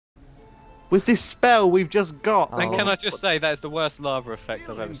With this spell we've just got. And can I just say that is the worst lava effect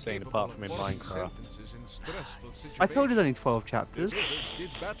I've ever seen, apart from in Minecraft. I told you there's only 12 chapters. It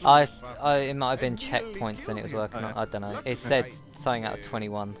might have been checkpoints and it was working on. I don't know. It said something out of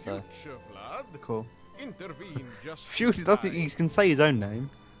 21, so. Cool. Phew, you can say his own name.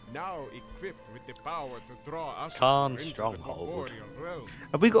 Khan Stronghold.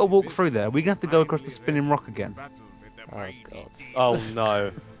 Have we got to walk through there? We're gonna have to go across the spinning rock again. Oh god. Oh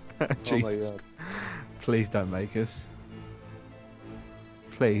no. Jesus. Oh my god. Please don't make us.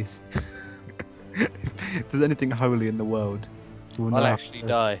 Please. If there's anything holy in the world, we'll I'll not actually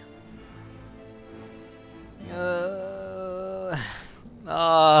die.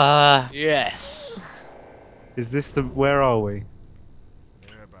 Yes. Is this the? Where are we?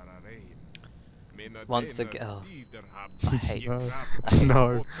 Once again. Oh, I hate.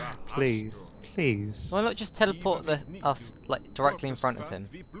 No, please, please. Why not just teleport us like directly in front of him?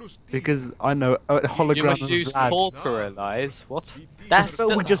 Because I know a hologram You must of use Vlad. corporalize. What? That's the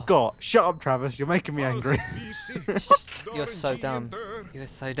spell we just got. Shut up, Travis. You're making me angry. You're so dumb. You're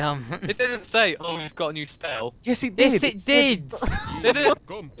so dumb. It didn't say, oh, we've got a new spell. Yes, it did. Yes, it did. Did it?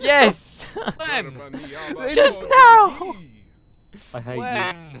 Yes. When? Just now. I hate you.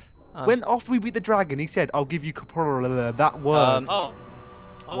 When? When after we beat the dragon, he said, "I'll give you corporal." That word. Oh.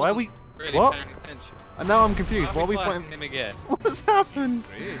 Why are we? Really What? paying attention. And now I'm confused. Why are we fighting fighting? him again? What's happened?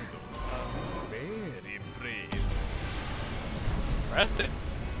 Impressive.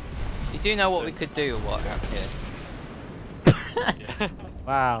 You do know what we could do or what out here? Yeah.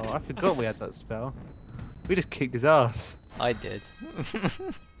 Wow, I forgot we had that spell. We just kicked his ass. I did.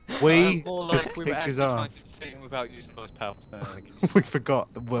 We More just like we were kicked his actually trying ass. to defeat him without using the most powerful spell. We forgot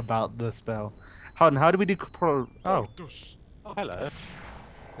about the spell. Hold on, how do we do corporal? Oh. Oh, hello.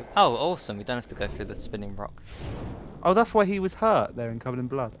 Oh, awesome. We don't have to go through the spinning rock. Oh, that's why he was hurt there and covered in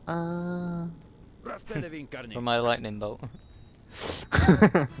blood. From my lightning bolt.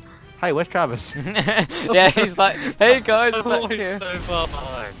 Hey, where's Travis? Yeah, he's like, hey guys, I'm Oh, back he's here. so far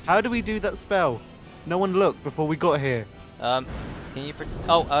behind. How do we do that spell? No one looked before we got here. Can you?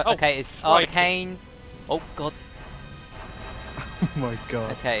 Oh, Okay, it's right. arcane. Oh god. Oh my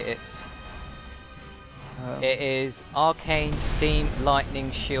god. Okay, it is arcane, steam, lightning,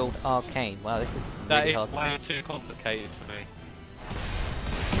 shield, arcane. Wow, this is That really is hard. way too complicated for me.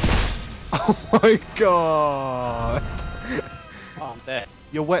 Oh my god. Oh, I'm dead.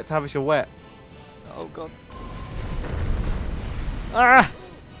 You're wet, Travis, you're wet. Oh god. Ah!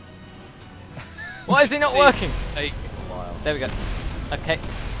 Why is it not working? Taking a while. There we go. Okay.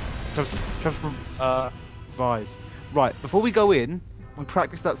 Travis, Vise. Right, before we go in, we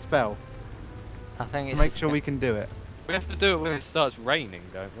practice that spell. I think it's Make just sure we can do it. We have to do it when it starts raining,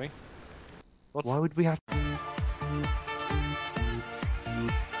 don't we? What's... Why would we have to?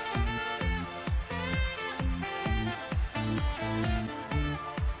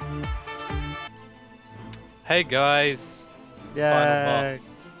 Hey guys. Final Yay.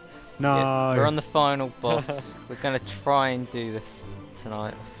 boss. No. Yeah, we're on the final boss. We're gonna try and do this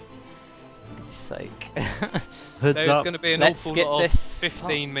tonight. For goodness sake. Heads There's up. going to be an Let's awful get lot of this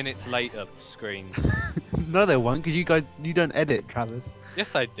 15 minutes later screens. No, there won't, because you don't edit, Travis.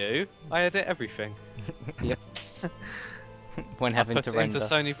 Yes, I do. I edit everything. Yep. When having Put to it render. into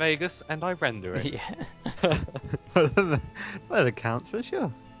Sony Vegas and I render it. Yeah. That accounts for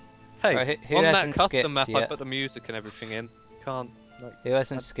sure. Hey, Right, who on that hasn't custom skipped map, I yet? put the music and everything in. Can't, like... Who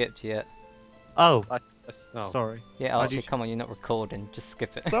hasn't skipped yet? Oh, Oh. sorry. Yeah, I Archie, just- come on, you're not recording. Just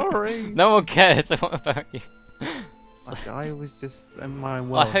skip it. Sorry. No one cares. What about you? I was just in my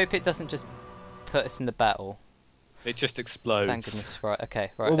world. I hope it doesn't just put us in the battle. It just explodes. Thank goodness. Right.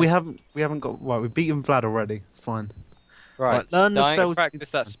 Okay. Right. Well, we haven't got. Right, we've beaten Vlad already. It's fine. Right. Learn the don't spell.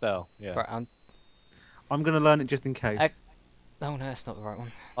 Practice that spell, yeah. Right. I'm gonna learn it just in case. Oh no, that's not the right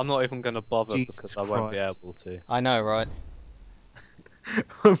one. I'm not even going to bother Jesus because I won't be Christ. able to. I know, right?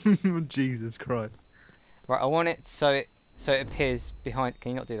 Jesus Christ. Right. I want it so it appears behind.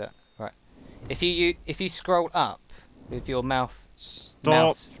 Can you not do that? Right. If you scroll up with your mouth. Stop,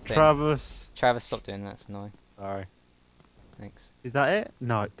 Mouse thing. Travis. Travis, stop doing that. It's annoying. Sorry. Thanks. Is that it?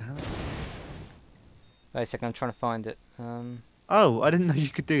 No. Damn it. Wait a second. I'm trying to find it. Oh, I didn't know you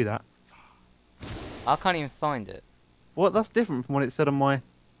could do that. I can't even find it. What? That's different from what it said on my.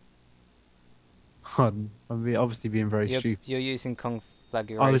 I'm obviously being very stupid. You're using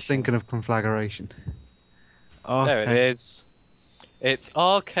conflagration. I was thinking of conflagration. There it Okay. is. It's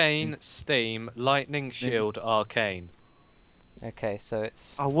Arcane, Steam, Lightning, Shield, Arcane. Okay, so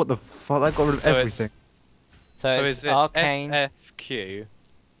it's Oh, what the fuck? That got rid of So it's- everything. so is it's it arcane. S, F, Q,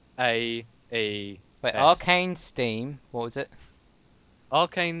 A, E, Wait, S. arcane, steam. What was it?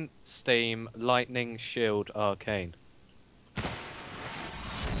 Arcane, Steam, Lightning, Shield, Arcane.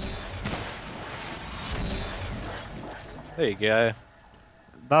 There you go.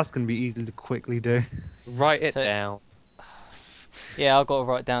 That's gonna be easy to quickly do. Write it So- down. Yeah, I've got to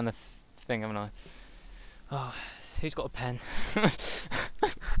write down the thing, haven't I? Oh, who's got a pen?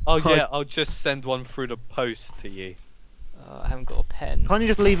 Oh yeah, I'll just send one through the post to you. I haven't got a pen. Can't you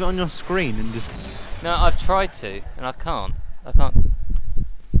just leave it on your screen and just? No, I've tried to, and I can't. I can't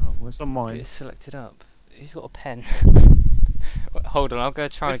Oh, well, it's on get mine. it selected up. Who's got a pen? Wait, hold on, I'll go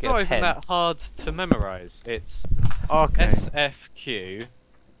try It's and get not a even pen. that hard to memorize. It's Okay. SFQ,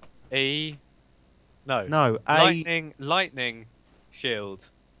 E. No. No, A. Lightning, Shield,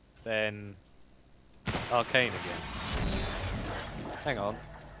 then Arcane again. Hang on.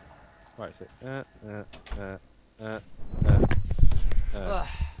 Right, so there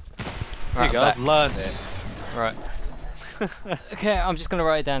Right, you go, I'm I've learned it. Right. Okay, I'm just gonna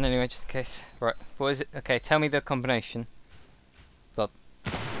write it down anyway, just in case. Right, what is it? Okay, tell me the combination. Bob.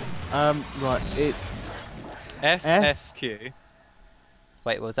 Right, it's SFQ.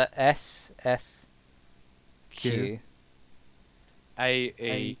 Wait, what was that? S F Q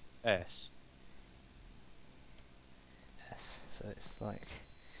AES. S. So it's like.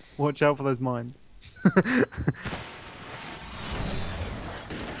 watch out for those mines.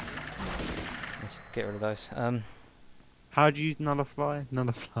 Let's get rid of those. How do you use nullify?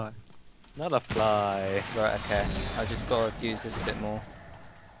 Nullify. Not a fly. Right, okay. I just gotta use this a bit more.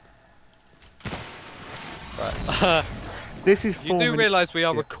 Right. This is 4 You do minutes. realise we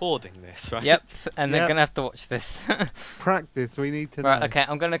are Yeah. recording this, right? Yep, and they're Yep. gonna have to watch this. Practice. We need to. Right, know. okay,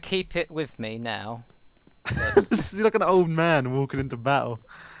 I'm gonna keep it with me now. This is like an old man walking into battle.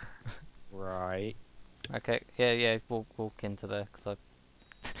 Right. Okay, yeah, we'll walk into there, because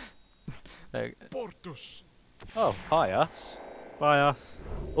I... Portus. Oh, hi us. By us.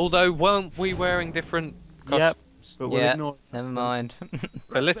 Although, weren't we wearing different Yep. costumes? But we'll Yeah. ignore. Never mind.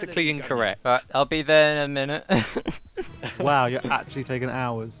 Politically incorrect. Right, I'll be there in a minute. Wow, you're actually taking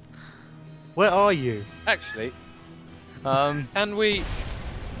hours. Where are you? Actually, Um, can we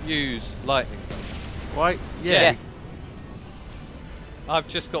use lightning? Why? Yeah. yes. I've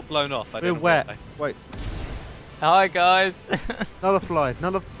just got blown off. I We're don't know wet. why. Wait. Hi, guys. Another fly.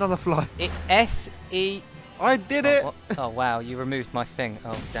 Another fly. S-E... I did Oh, it. what? Oh, wow, you removed my thing.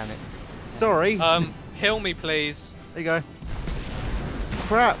 Oh, damn it. Sorry. Heal me, please. There you go.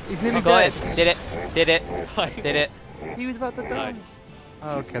 Crap. He's nearly I got dead. it. Did it. Did it. Did it. He was about to die. Nice.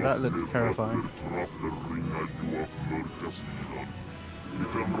 Oh, okay, that looks terrifying.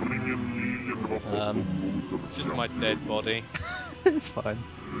 Just my dead body. It's fine.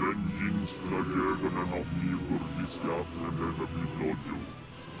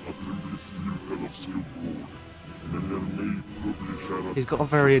 He's got a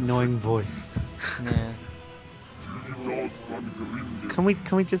very annoying voice. Yeah. Can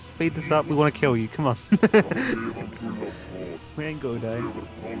we just speed this up? We want to kill you. Come on. We ain't got a day.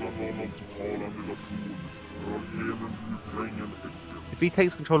 If he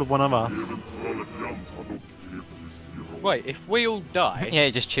takes control of one of us, Wait, if we all die, Yeah,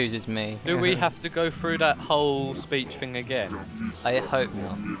 it just chooses me. do we have to go through that whole speech thing again? I hope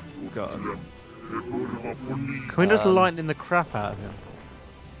not. God. Can we just lightning the crap out of him?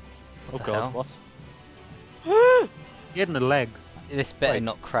 Oh the god, hell? what? He had no legs. This better Wait.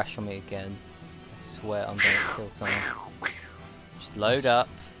 not crash on me again. I swear I'm gonna kill someone. Just load up.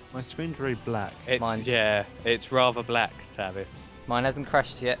 My screen's very black. It's, Mine's- yeah, it's rather black, Tavis. Mine hasn't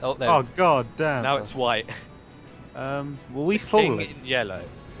crashed yet. Oh, there. Oh god damn. Now it's white. Were we King falling? in yellow.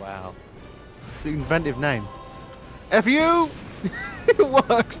 Wow. It's an inventive name. F you! It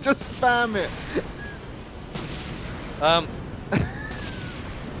works, just spam it.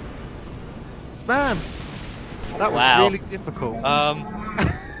 Spam! That was Wow. really difficult. Oh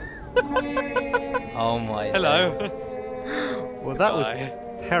my. hello. Well, that was Bye.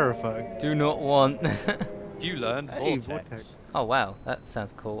 terrifying. Do not want. You learned Hey, vortex. vortex. Oh wow, that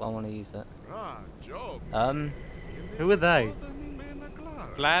sounds cool. I want to use that. Who are they?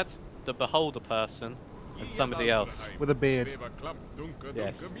 Vlad, the beholder person, and somebody else. With a beard.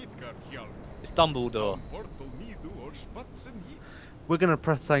 Yes. It's Dumbledore. We're gonna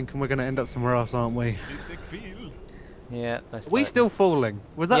press sync and we're gonna end up somewhere else, aren't we? Yeah. Are we still falling?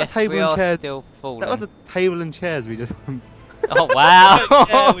 Was that yes, a table we and are chairs? still falling. That was a table and chairs we just Oh wow.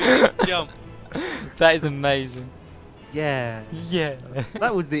 Yeah, we jump. That is amazing. Yeah. Yeah.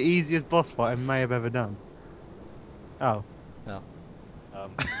 That was the easiest boss fight I may have ever done. Oh. No.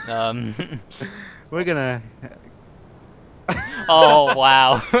 Um, We're gonna... Oh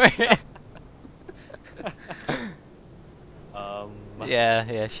wow.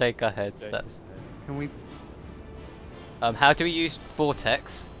 Yeah, shake our heads. Shake. That's. Can we? How do we use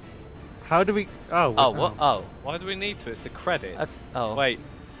vortex? How do we? Oh. Oh, what? Oh. Why do we need to? It's the credits. Oh. Wait.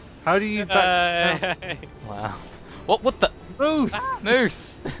 How do you use back? Hey. Wow. What the? Moose.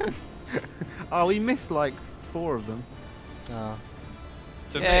 Moose! Oh, we missed like 4 of them. Oh.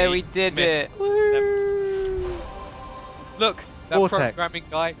 To Yeah, me, we did missed it. 7. Look, that Vortex. programming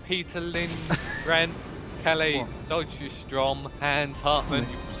guy, Peter Lindgren, Kelly, What? Soderstrom, Hans Hartman,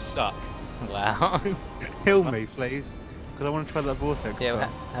 you suck. Wow. Heal me, please, because I want to try that vortex. Yeah, spell.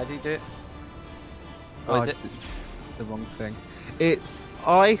 how do you do it? Oh, What I is just did the wrong thing. It's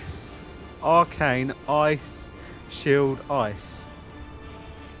ice, arcane, ice, shield, ice.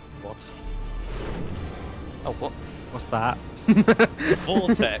 What? Oh, what? What's that?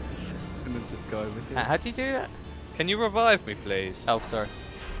 Vortex. I'm gonna just go over here. How do you do that? Can you revive me, please? Oh, sorry.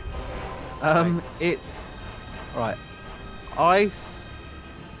 It's right. Ice.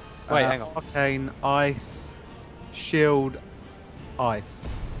 Wait, hang on. Arcane, ice, shield, ice.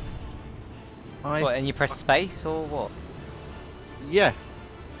 Ice. What, and you press space or what? Yeah.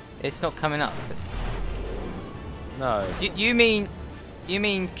 It's not coming up. No. You mean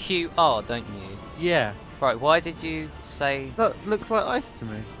QR, don't you? Yeah. Right, why did you say... That looks like ice to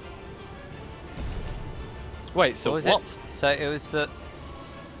me. Wait, so was what? it? So it was the...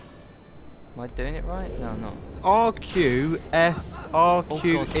 Am I doing it right? No, I'm not. It's RQ,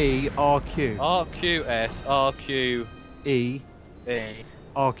 RQE, RQ. RQS, RQ, E, E,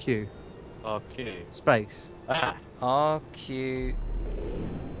 RQ. RQ. Space. Ah. RQ...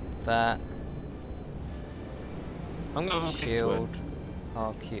 That... I'm gonna look into it. Shield...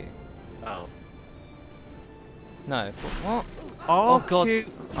 RQ. Oh. No, what? RQ. Oh, God.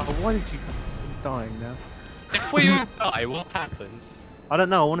 Oh, why did you... I'm dying now. If we all die, what happens? I don't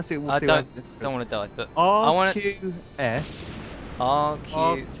know. I want to see. We'll I see don't what want to die, but I want to... RQS,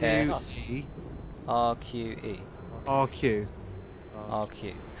 RQS... RQE, RQE. RQ.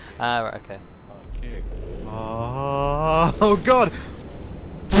 RQ. Ah, right, okay. RQ. Oh God!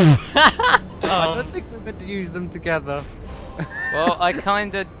 I Um, don't think we're meant to use them together. Well, I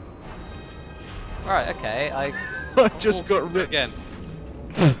kinda... Right, okay, I just walk got into it ripped. again.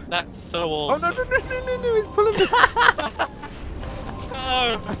 That's so Oh awesome. no! He's pulling me.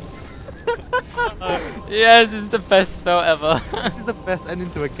 No. Yes, it's the best spell ever. This is the best ending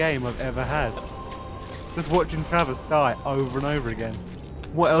to a game I've ever had. Just watching Travers die over and over again.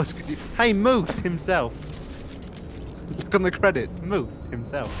 What else could you... Hey, Moose himself. Look on the credits. Moose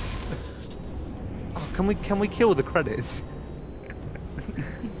himself. Oh, can we kill the credits?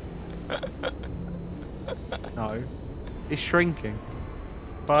 No. It's shrinking.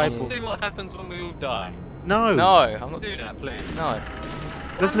 Bible. See what happens when we all die. No. No, I'm not Do that, please. No.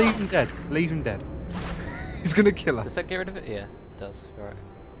 Let's leave him dead. Leave him dead. He's gonna kill us. Does that get rid of it? Yeah, it does. Alright.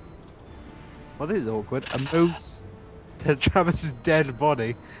 Well, this is awkward. A moose to Travis's dead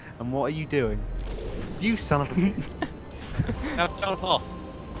body. And what are you doing? You son of a bitch. Now jump off.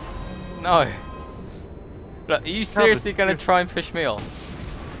 No. Look, are you seriously gonna try and push me off?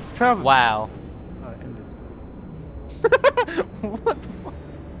 Travis. Wow. Oh, it ended. What the fuck?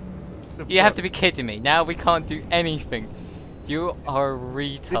 It's a You have bug. to be kidding me. Now we can't do anything. You are a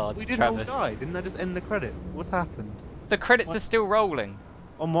retard, We didn't Travis. all die. Didn't I just end the credit? What's happened? The credits are still rolling.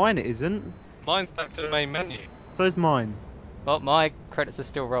 On mine it isn't. Mine's back to the main menu. So is mine. Well, my credits are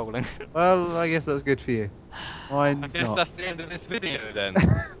still rolling. Well, I guess that's good for you. I Mine's guess not. that's the end of this video then.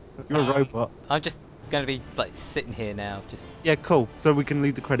 You're a robot. I'm just gonna be like sitting here now, just... Yeah, cool. So we can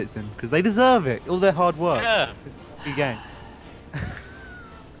leave the credits in because they deserve it. All their hard work. Yeah. It's a game.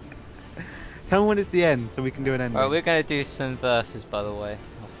 Tell me when it's the end so we can do an ending. Alright, we're gonna do some verses, by the way,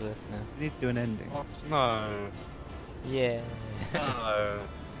 after this now. We need to do an ending. What? No. Yeah. No.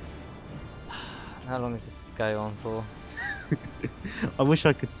 How long does this go on for? I wish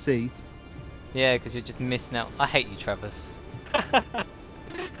I could see. Yeah, because you're just missing out. I hate you, Travis.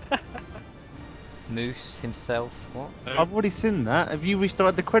 Moose himself. What? I've already seen that. Have you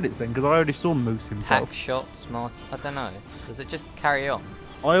restarted the credits then? Because I already saw Moose himself. Hack shot, smart. I don't know. Does it just carry on?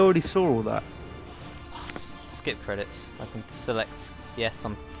 I already saw all that. Skip credits. I can select. Yes,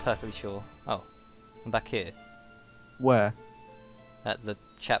 I'm perfectly sure. Oh, I'm back here Where? at the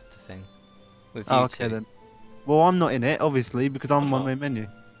chapter thing with you Oh, okay two. then. Well, I'm not in it, obviously, because I'm on my main menu.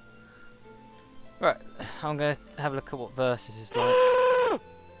 Right, I'm gonna have a look at what verses is like.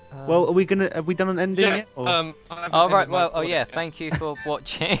 Well, are we gonna? Have we done an ending Yeah. yet? Or- I haven't Oh right, ended my well, oh recording yeah. yet. Thank you for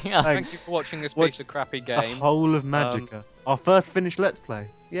watching. Thank you for watching this Watch piece of crappy the game. whole of Magicka. Our first finished Let's Play.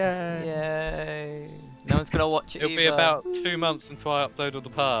 Yay! Yay! No one's gonna watch it It'll be either. about 2 months until I upload all the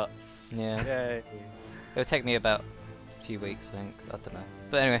parts. Yeah. Yay. It'll take me about few weeks, I think. I don't know.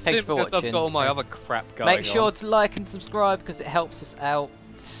 But anyway, thanks for Because watching. I've got all my other crap going on. Make sure to like and subscribe because it helps us out.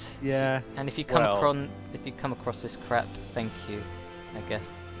 Yeah. And if you come across this crap, thank you, I guess.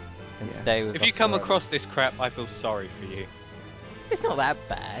 And Yeah. stay with us. If you come forever. across this crap, I feel sorry for you. It's not that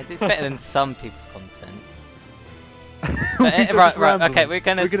bad. It's better than some people's content. We But, still right, just ramble. okay, we're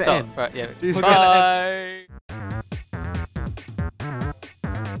gonna We're gonna stop. end. Right, yeah. Jeez, we're Bye.